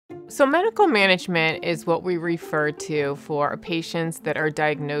So medical management is what we refer to for patients that are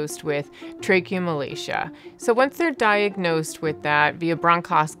diagnosed with tracheomalacia. So once they're diagnosed with that via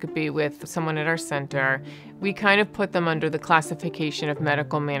bronchoscopy with someone at our center, we kind of put them under the classification of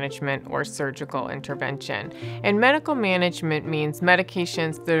medical management or surgical intervention. And medical management means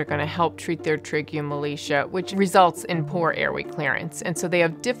medications that are going to help treat their tracheomalacia, which results in poor airway clearance. And so they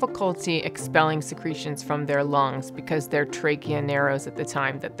have difficulty expelling secretions from their lungs because their trachea narrows at the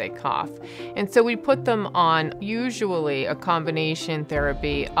time that they cough. And so we put them on usually a combination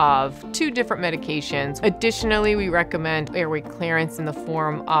therapy of 2 different medications. Additionally, we recommend airway clearance in the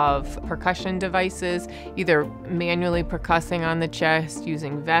form of percussion devices, either manually percussing on the chest,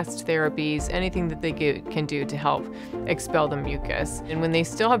 using vest therapies, anything that they can do to help expel the mucus. And when they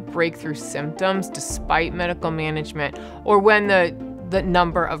still have breakthrough symptoms despite medical management, or when the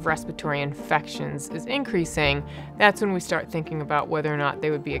number of respiratory infections is increasing, that's when we start thinking about whether or not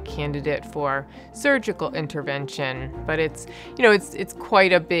they would be a candidate for surgical intervention. But it's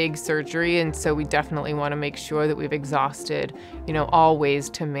quite a big surgery, and so we definitely want to make sure that we've exhausted, all ways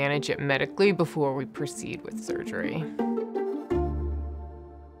to manage it medically before we proceed with surgery.